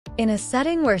In a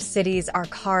setting where cities are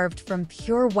carved from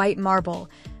pure white marble,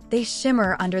 they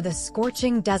shimmer under the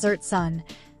scorching desert sun,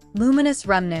 luminous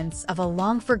remnants of a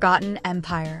long-forgotten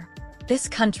empire. This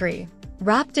country,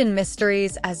 wrapped in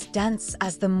mysteries as dense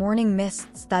as the morning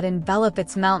mists that envelop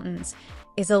its mountains,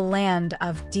 is a land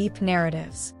of deep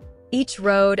narratives. Each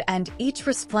road and each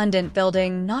resplendent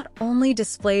building not only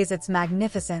displays its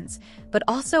magnificence, but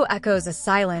also echoes a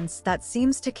silence that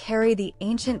seems to carry the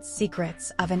ancient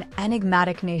secrets of an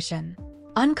enigmatic nation.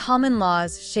 Uncommon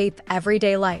laws shape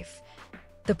everyday life.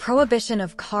 The prohibition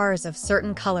of cars of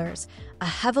certain colors, a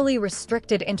heavily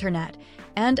restricted internet,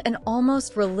 and an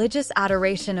almost religious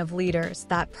adoration of leaders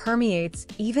that permeates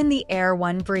even the air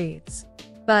one breathes.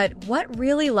 But what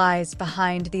really lies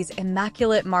behind these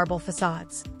immaculate marble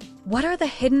facades? What are the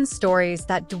hidden stories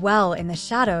that dwell in the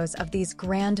shadows of these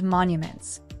grand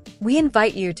monuments? We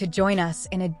invite you to join us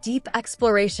in a deep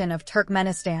exploration of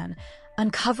Turkmenistan,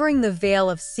 uncovering the veil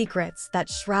of secrets that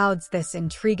shrouds this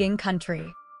intriguing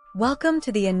country. Welcome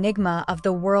to the enigma of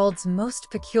the world's most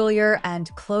peculiar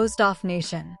and closed-off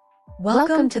nation.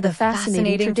 Welcome to the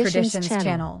Fascinating Traditions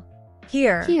channel.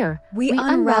 Here, we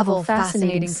unravel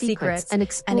fascinating secrets and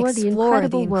explore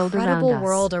the incredible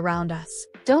world around us.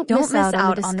 Don't miss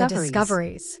out on the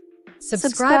discoveries.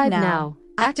 Subscribe now,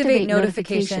 activate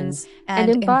notifications,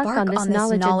 and embark on this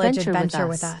knowledge adventure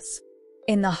with us.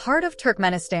 In the heart of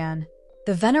Turkmenistan,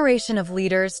 the veneration of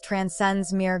leaders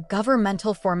transcends mere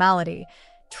governmental formality,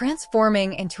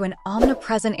 transforming into an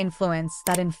omnipresent influence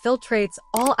that infiltrates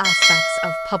all aspects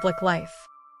of public life.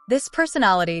 This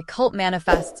personality cult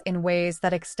manifests in ways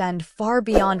that extend far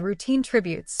beyond routine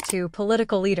tributes to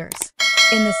political leaders.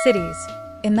 In the cities,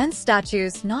 immense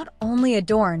statues not only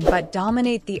adorn but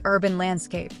dominate the urban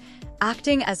landscape,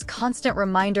 acting as constant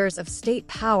reminders of state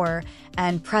power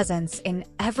and presence in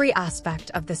every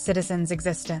aspect of the citizen's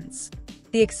existence.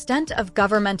 The extent of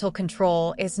governmental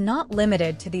control is not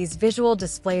limited to these visual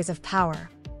displays of power.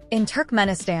 In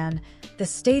Turkmenistan, the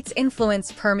state's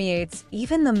influence permeates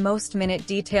even the most minute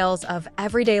details of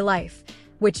everyday life,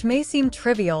 which may seem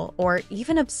trivial or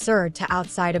even absurd to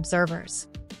outside observers.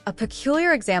 A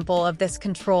peculiar example of this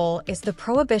control is the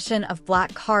prohibition of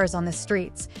black cars on the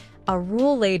streets, a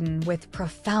rule laden with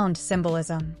profound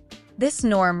symbolism. This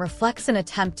norm reflects an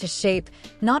attempt to shape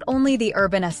not only the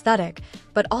urban aesthetic,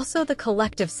 but also the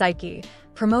collective psyche,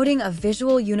 promoting a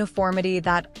visual uniformity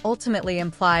that ultimately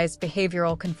implies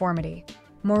behavioral conformity.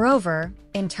 Moreover,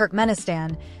 in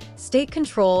Turkmenistan, state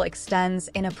control extends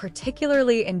in a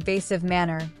particularly invasive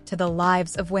manner to the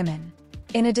lives of women.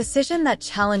 In a decision that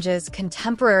challenges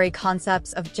contemporary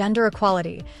concepts of gender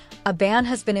equality, a ban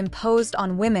has been imposed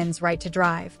on women's right to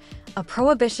drive, a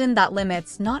prohibition that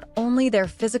limits not only their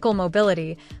physical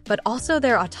mobility, but also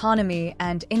their autonomy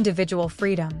and individual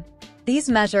freedom. These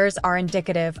measures are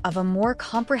indicative of a more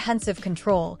comprehensive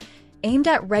control, aimed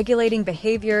at regulating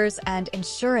behaviors and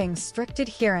ensuring strict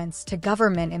adherence to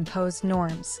government-imposed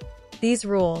norms. These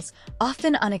rules,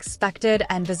 often unexpected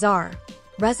and bizarre,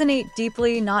 resonate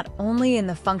deeply not only in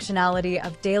the functionality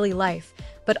of daily life,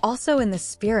 but also in the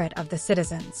spirit of the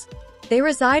citizens. They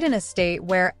reside in a state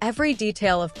where every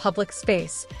detail of public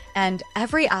space and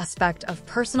every aspect of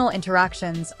personal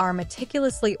interactions are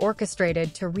meticulously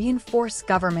orchestrated to reinforce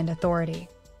government authority.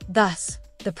 Thus,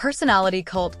 the personality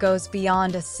cult goes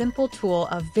beyond a simple tool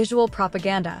of visual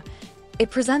propaganda. It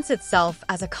presents itself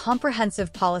as a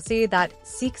comprehensive policy that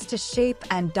seeks to shape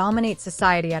and dominate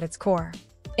society at its core.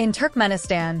 In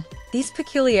Turkmenistan, these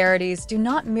peculiarities do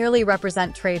not merely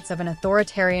represent traits of an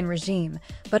authoritarian regime,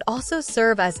 but also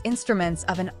serve as instruments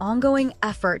of an ongoing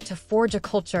effort to forge a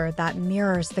culture that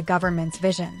mirrors the government's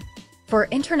vision. For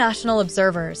international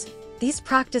observers, these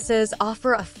practices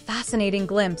offer a fascinating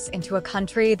glimpse into a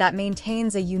country that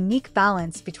maintains a unique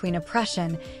balance between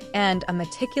oppression and a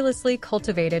meticulously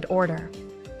cultivated order.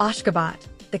 Ashgabat,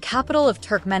 the capital of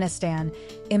Turkmenistan,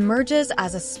 emerges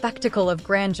as a spectacle of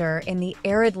grandeur in the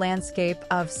arid landscape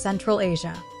of Central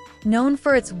Asia. Known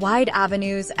for its wide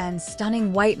avenues and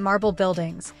stunning white marble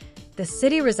buildings, the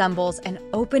city resembles an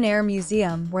open-air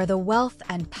museum where the wealth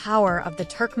and power of the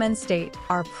Turkmen state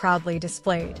are proudly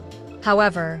displayed.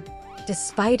 However,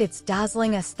 despite its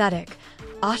dazzling aesthetic,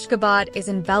 Ashgabat is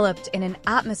enveloped in an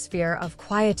atmosphere of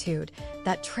quietude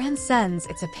that transcends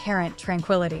its apparent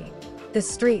tranquility. The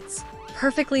streets,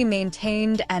 perfectly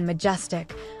maintained and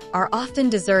majestic, are often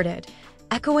deserted,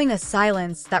 echoing a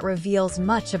silence that reveals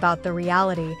much about the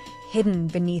reality hidden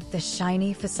beneath the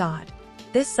shiny facade.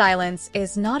 This silence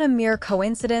is not a mere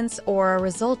coincidence or a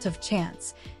result of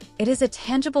chance. It is a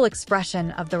tangible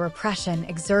expression of the repression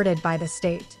exerted by the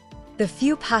state. The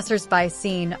few passers-by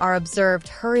seen are observed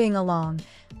hurrying along,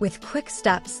 with quick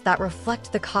steps that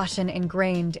reflect the caution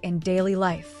ingrained in daily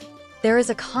life. There is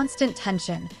a constant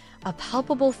tension, a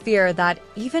palpable fear that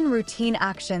even routine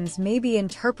actions may be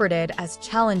interpreted as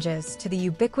challenges to the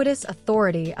ubiquitous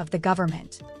authority of the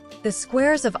government. The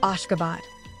squares of Ashgabat,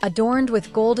 adorned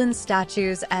with golden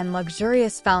statues and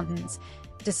luxurious fountains,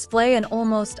 display an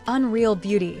almost unreal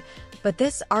beauty, but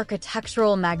this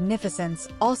architectural magnificence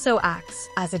also acts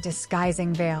as a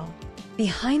disguising veil.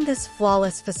 Behind this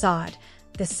flawless facade,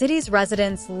 the city's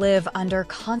residents live under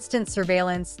constant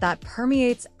surveillance that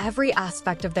permeates every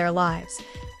aspect of their lives,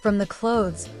 from the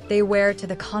clothes they wear to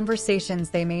the conversations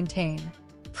they maintain.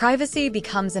 Privacy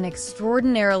becomes an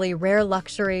extraordinarily rare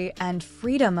luxury, and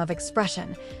freedom of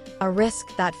expression, a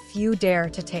risk that few dare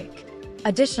to take.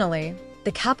 Additionally,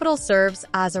 the capital serves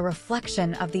as a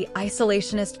reflection of the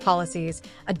isolationist policies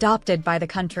adopted by the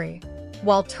country.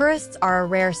 While tourists are a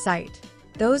rare sight,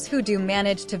 those who do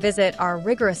manage to visit are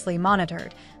rigorously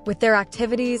monitored, with their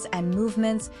activities and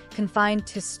movements confined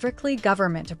to strictly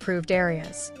government-approved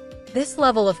areas. This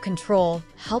level of control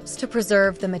helps to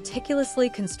preserve the meticulously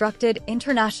constructed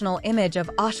international image of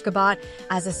Ashgabat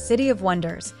as a city of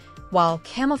wonders, while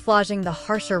camouflaging the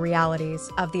harsher realities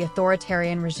of the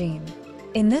authoritarian regime.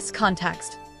 In this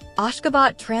context,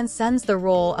 Ashgabat transcends the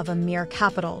role of a mere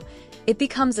capital. It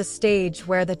becomes a stage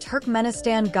where the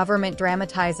Turkmenistan government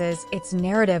dramatizes its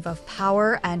narrative of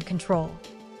power and control.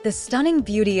 The stunning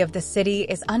beauty of the city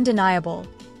is undeniable,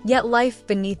 yet life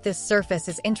beneath this surface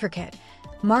is intricate,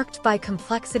 marked by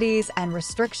complexities and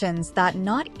restrictions that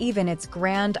not even its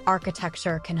grand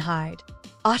architecture can hide.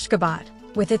 Ashgabat,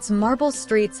 with its marble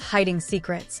streets hiding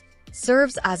secrets,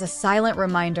 serves as a silent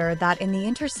reminder that in the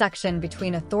intersection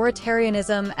between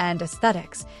authoritarianism and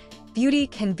aesthetics, beauty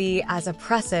can be as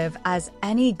oppressive as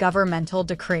any governmental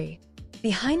decree.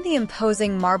 Behind the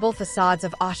imposing marble facades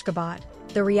of Ashgabat,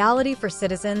 the reality for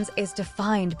citizens is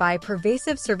defined by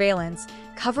pervasive surveillance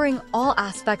covering all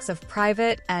aspects of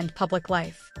private and public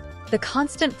life. The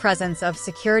constant presence of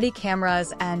security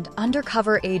cameras and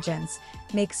undercover agents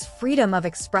makes freedom of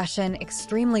expression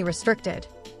extremely restricted,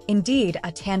 indeed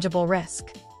a tangible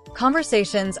risk.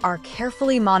 Conversations are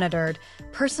carefully monitored,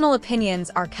 personal opinions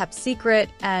are kept secret,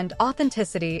 and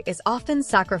authenticity is often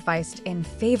sacrificed in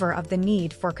favor of the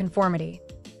need for conformity.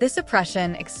 This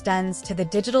oppression extends to the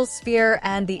digital sphere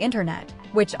and the internet,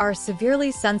 which are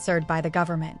severely censored by the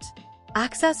government.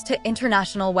 Access to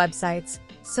international websites,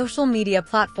 social media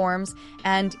platforms,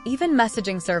 and even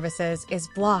messaging services is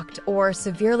blocked or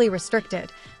severely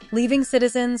restricted, leaving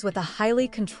citizens with a highly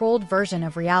controlled version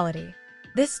of reality.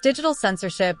 This digital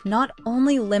censorship not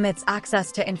only limits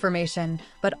access to information,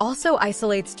 but also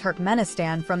isolates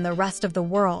Turkmenistan from the rest of the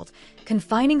world,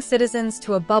 confining citizens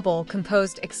to a bubble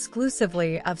composed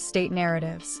exclusively of state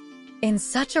narratives. In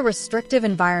such a restrictive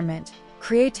environment,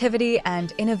 creativity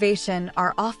and innovation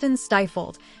are often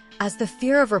stifled, as the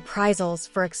fear of reprisals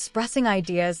for expressing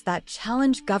ideas that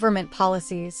challenge government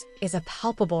policies is a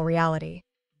palpable reality.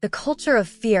 The culture of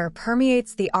fear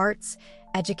permeates the arts,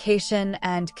 education,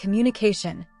 and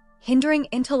communication, hindering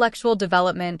intellectual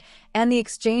development and the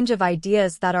exchange of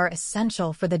ideas that are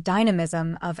essential for the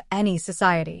dynamism of any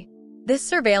society. This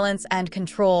surveillance and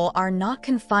control are not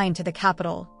confined to the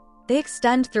capital. They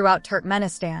extend throughout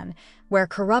Turkmenistan, where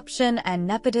corruption and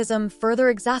nepotism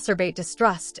further exacerbate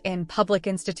distrust in public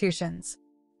institutions.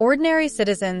 Ordinary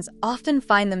citizens often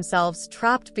find themselves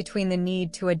trapped between the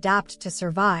need to adapt to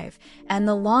survive and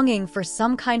the longing for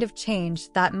some kind of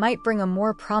change that might bring a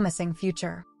more promising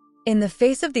future. In the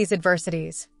face of these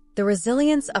adversities, the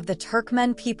resilience of the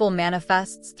Turkmen people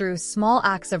manifests through small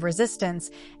acts of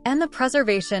resistance and the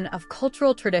preservation of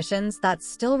cultural traditions that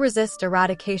still resist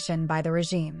eradication by the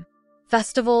regime.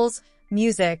 Festivals,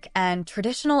 music, and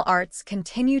traditional arts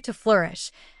continue to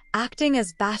flourish, acting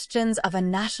as bastions of a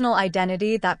national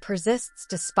identity that persists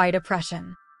despite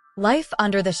oppression. Life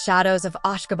under the shadows of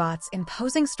Ashgabat's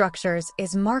imposing structures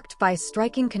is marked by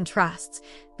striking contrasts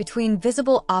between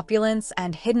visible opulence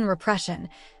and hidden repression,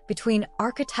 between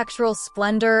architectural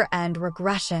splendor and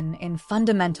regression in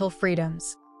fundamental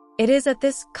freedoms. It is at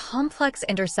this complex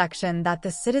intersection that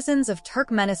the citizens of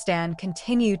Turkmenistan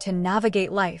continue to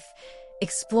navigate life,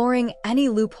 exploring any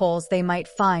loopholes they might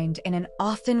find in an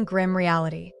often grim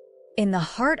reality. In the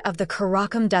heart of the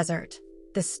Karakum Desert,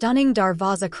 the stunning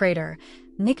Darvaza crater,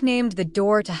 nicknamed the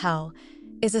Door to Hell,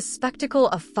 is a spectacle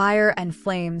of fire and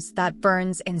flames that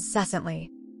burns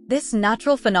incessantly. This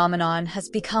natural phenomenon has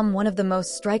become one of the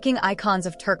most striking icons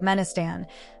of Turkmenistan,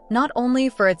 not only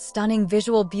for its stunning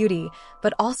visual beauty,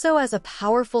 but also as a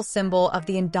powerful symbol of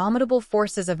the indomitable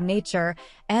forces of nature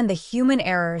and the human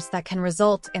errors that can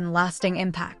result in lasting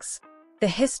impacts. The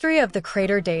history of the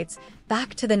crater dates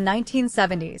back to the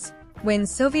 1970s, when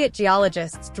Soviet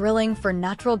geologists drilling for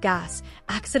natural gas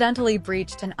accidentally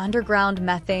breached an underground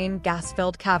methane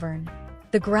gas-filled cavern.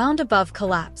 The ground above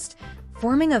collapsed,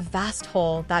 forming a vast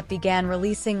hole that began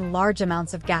releasing large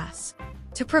amounts of gas.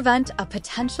 To prevent a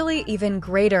potentially even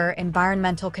greater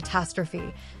environmental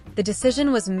catastrophe, the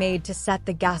decision was made to set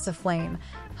the gas aflame,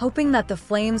 hoping that the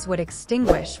flames would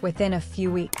extinguish within a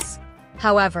few weeks.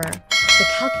 However, the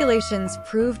calculations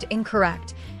proved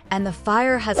incorrect, and the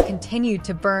fire has continued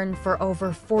to burn for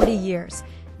over 40 years,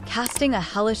 casting a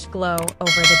hellish glow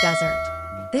over the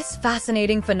desert. This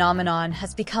fascinating phenomenon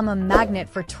has become a magnet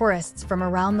for tourists from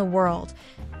around the world,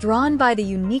 drawn by the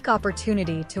unique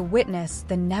opportunity to witness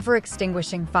the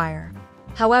never-extinguishing fire.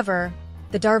 However,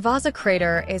 the Darvaza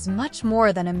crater is much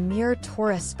more than a mere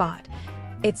tourist spot.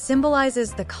 It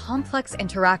symbolizes the complex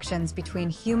interactions between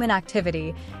human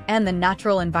activity and the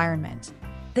natural environment.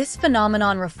 This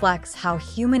phenomenon reflects how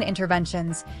human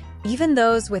interventions, even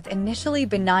those with initially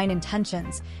benign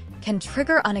intentions, can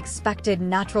trigger unexpected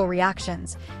natural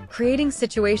reactions, creating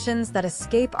situations that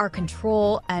escape our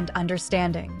control and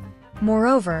understanding.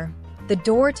 Moreover, the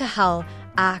door to hell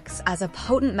acts as a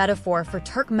potent metaphor for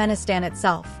Turkmenistan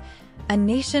itself, a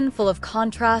nation full of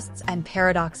contrasts and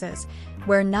paradoxes,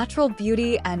 where natural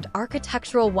beauty and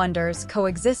architectural wonders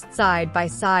coexist side by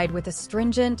side with a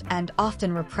stringent and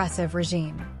often repressive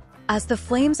regime. As the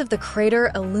flames of the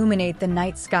crater illuminate the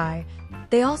night sky,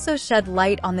 they also shed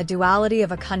light on the duality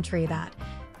of a country that,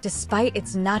 despite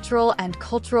its natural and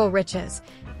cultural riches,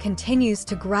 continues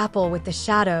to grapple with the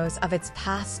shadows of its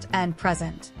past and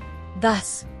present.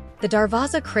 Thus, the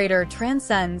Darvaza crater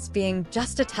transcends being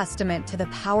just a testament to the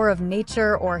power of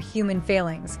nature or human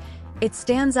failings. It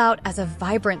stands out as a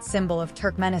vibrant symbol of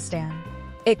Turkmenistan.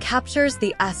 It captures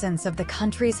the essence of the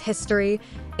country's history,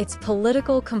 its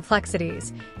political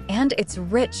complexities, and its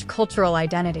rich cultural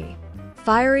identity.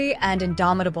 Fiery and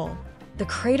indomitable, the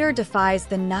crater defies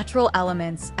the natural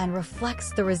elements and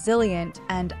reflects the resilient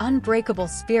and unbreakable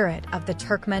spirit of the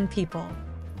Turkmen people.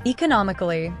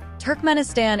 Economically,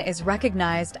 Turkmenistan is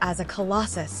recognized as a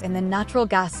colossus in the natural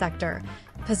gas sector,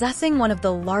 possessing one of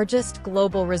the largest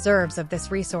global reserves of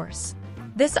this resource.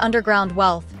 This underground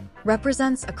wealth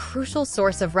represents a crucial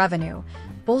source of revenue,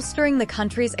 bolstering the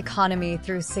country's economy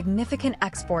through significant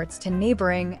exports to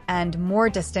neighboring and more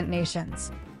distant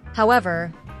nations.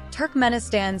 However,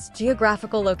 Turkmenistan's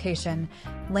geographical location,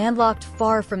 landlocked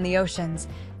far from the oceans,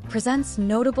 presents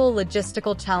notable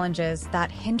logistical challenges that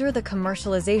hinder the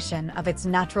commercialization of its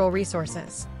natural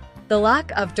resources. The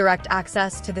lack of direct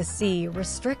access to the sea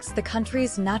restricts the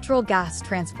country's natural gas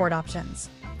transport options.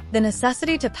 The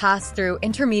necessity to pass through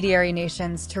intermediary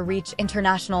nations to reach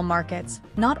international markets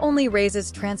not only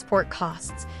raises transport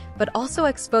costs, but also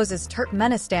exposes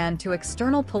Turkmenistan to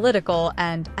external political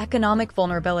and economic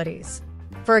vulnerabilities.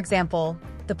 For example,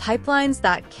 the pipelines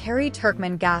that carry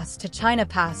Turkmen gas to China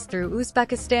pass through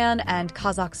Uzbekistan and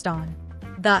Kazakhstan.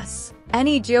 Thus,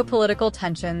 any geopolitical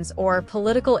tensions or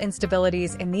political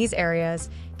instabilities in these areas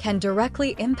can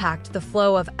directly impact the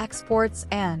flow of exports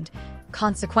and,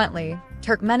 consequently,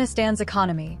 Turkmenistan's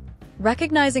economy.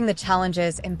 Recognizing the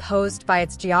challenges imposed by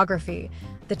its geography,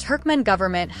 the Turkmen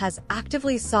government has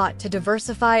actively sought to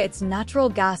diversify its natural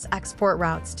gas export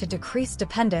routes to decrease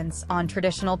dependence on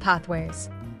traditional pathways.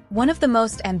 One of the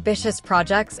most ambitious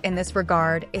projects in this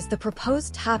regard is the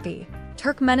proposed TAPI,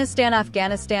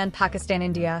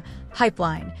 Turkmenistan-Afghanistan-Pakistan-India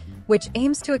pipeline, which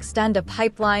aims to extend a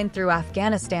pipeline through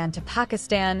Afghanistan to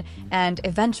Pakistan and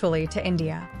eventually to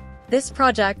India. This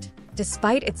project,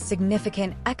 despite its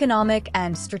significant economic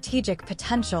and strategic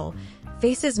potential,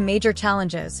 faces major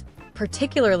challenges,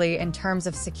 particularly in terms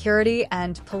of security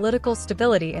and political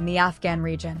stability in the Afghan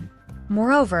region.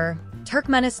 Moreover,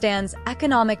 Turkmenistan's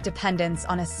economic dependence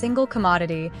on a single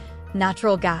commodity,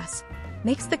 natural gas,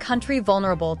 makes the country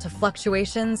vulnerable to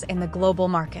fluctuations in the global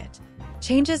market.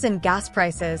 Changes in gas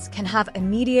prices can have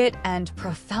immediate and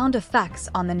profound effects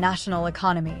on the national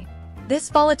economy. This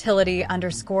volatility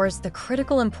underscores the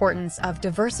critical importance of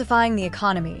diversifying the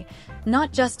economy,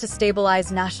 not just to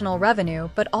stabilize national revenue,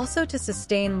 but also to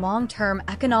sustain long-term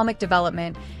economic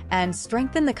development and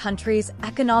strengthen the country's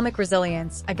economic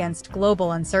resilience against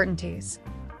global uncertainties.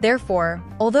 Therefore,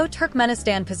 although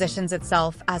Turkmenistan positions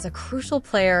itself as a crucial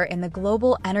player in the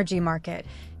global energy market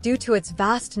due to its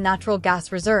vast natural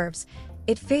gas reserves,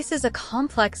 it faces a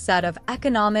complex set of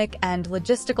economic and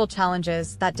logistical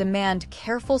challenges that demand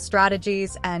careful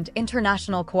strategies and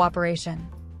international cooperation.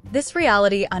 This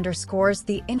reality underscores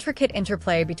the intricate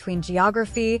interplay between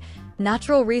geography,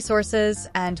 natural resources,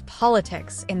 and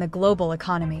politics in the global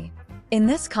economy. In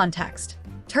this context,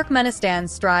 Turkmenistan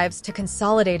strives to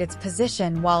consolidate its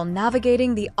position while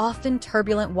navigating the often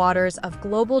turbulent waters of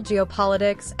global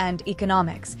geopolitics and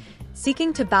economics,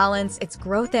 seeking to balance its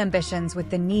growth ambitions with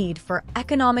the need for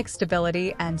economic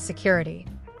stability and security.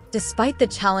 Despite the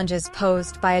challenges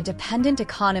posed by a dependent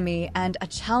economy and a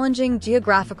challenging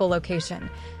geographical location,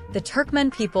 the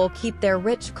Turkmen people keep their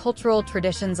rich cultural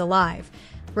traditions alive,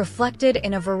 reflected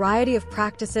in a variety of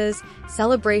practices,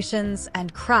 celebrations,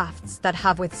 and crafts that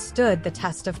have withstood the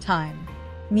test of time.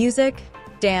 Music,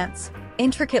 dance,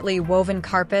 intricately woven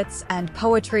carpets, and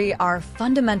poetry are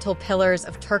fundamental pillars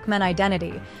of Turkmen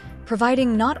identity,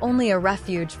 providing not only a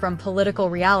refuge from political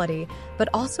reality, but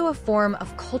also a form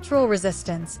of cultural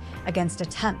resistance against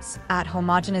attempts at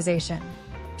homogenization.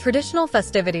 Traditional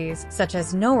festivities, such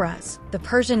as Nowruz, the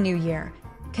Persian New Year,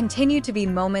 continue to be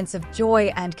moments of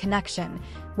joy and connection,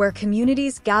 where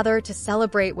communities gather to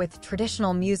celebrate with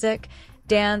traditional music,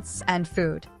 dance, and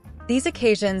food. These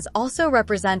occasions also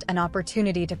represent an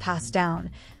opportunity to pass down,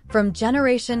 from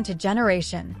generation to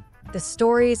generation, the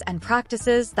stories and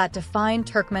practices that define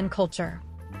Turkmen culture.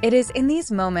 It is in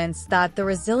these moments that the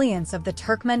resilience of the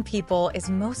Turkmen people is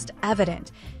most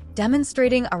evident,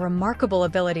 demonstrating a remarkable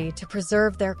ability to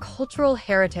preserve their cultural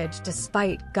heritage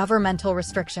despite governmental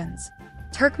restrictions.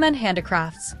 Turkmen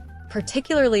handicrafts,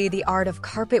 particularly the art of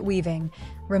carpet weaving,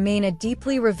 remain a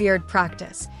deeply revered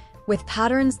practice, with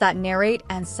patterns that narrate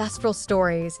ancestral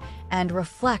stories and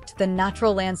reflect the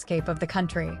natural landscape of the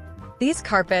country. These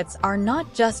carpets are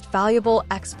not just valuable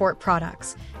export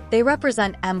products, they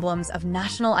represent emblems of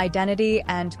national identity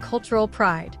and cultural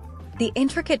pride. The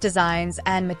intricate designs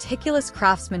and meticulous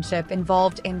craftsmanship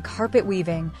involved in carpet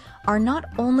weaving are not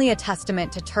only a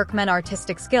testament to Turkmen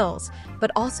artistic skills,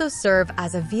 but also serve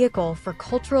as a vehicle for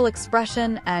cultural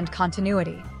expression and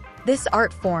continuity. This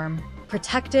art form,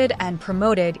 protected and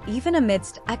promoted even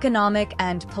amidst economic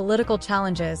and political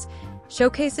challenges,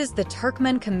 showcases the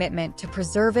Turkmen commitment to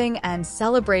preserving and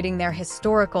celebrating their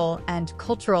historical and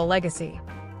cultural legacy.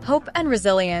 Hope and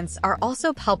resilience are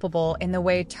also palpable in the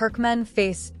way Turkmen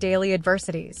face daily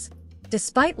adversities.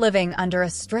 Despite living under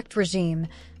a strict regime,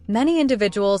 many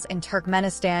individuals in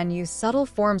Turkmenistan use subtle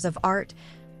forms of art,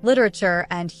 literature,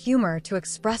 and humor to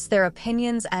express their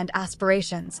opinions and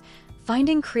aspirations,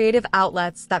 finding creative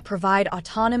outlets that provide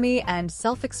autonomy and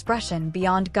self-expression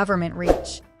beyond government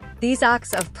reach. These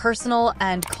acts of personal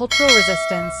and cultural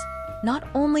resistance not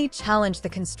only challenge the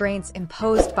constraints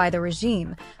imposed by the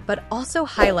regime, but also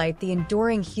highlight the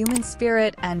enduring human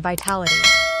spirit and vitality.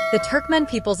 The Turkmen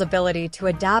people's ability to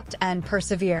adapt and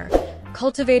persevere,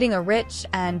 cultivating a rich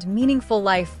and meaningful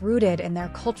life rooted in their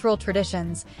cultural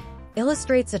traditions,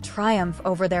 illustrates a triumph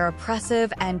over their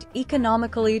oppressive and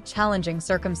economically challenging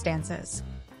circumstances.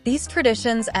 These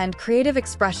traditions and creative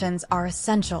expressions are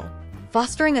essential,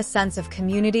 fostering a sense of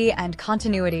community and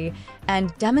continuity,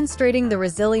 and demonstrating the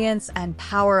resilience and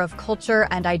power of culture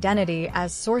and identity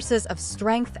as sources of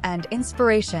strength and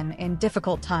inspiration in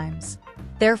difficult times.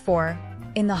 Therefore,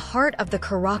 in the heart of the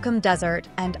Karakum Desert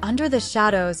and under the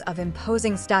shadows of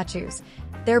imposing statues,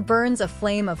 there burns a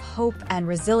flame of hope and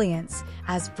resilience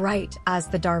as bright as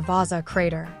the Darvaza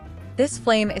crater. This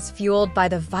flame is fueled by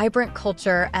the vibrant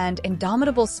culture and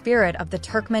indomitable spirit of the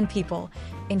Turkmen people,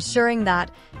 ensuring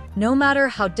that, no matter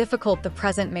how difficult the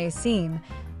present may seem,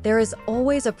 there is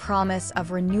always a promise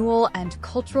of renewal and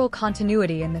cultural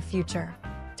continuity in the future.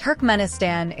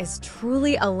 Turkmenistan is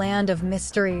truly a land of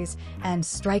mysteries and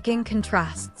striking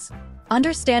contrasts.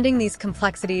 Understanding these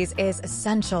complexities is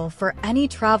essential for any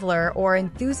traveler or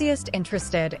enthusiast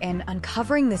interested in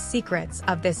uncovering the secrets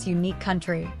of this unique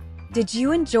country. Did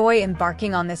you enjoy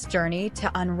embarking on this journey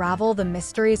to unravel the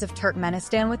mysteries of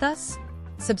Turkmenistan with us?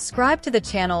 Subscribe to the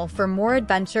channel for more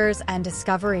adventures and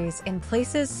discoveries in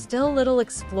places still little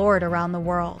explored around the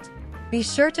world. Be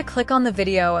sure to click on the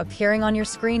video appearing on your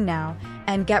screen now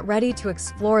and get ready to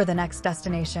explore the next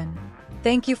destination.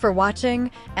 Thank you for watching,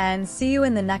 and see you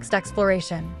in the next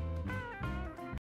exploration.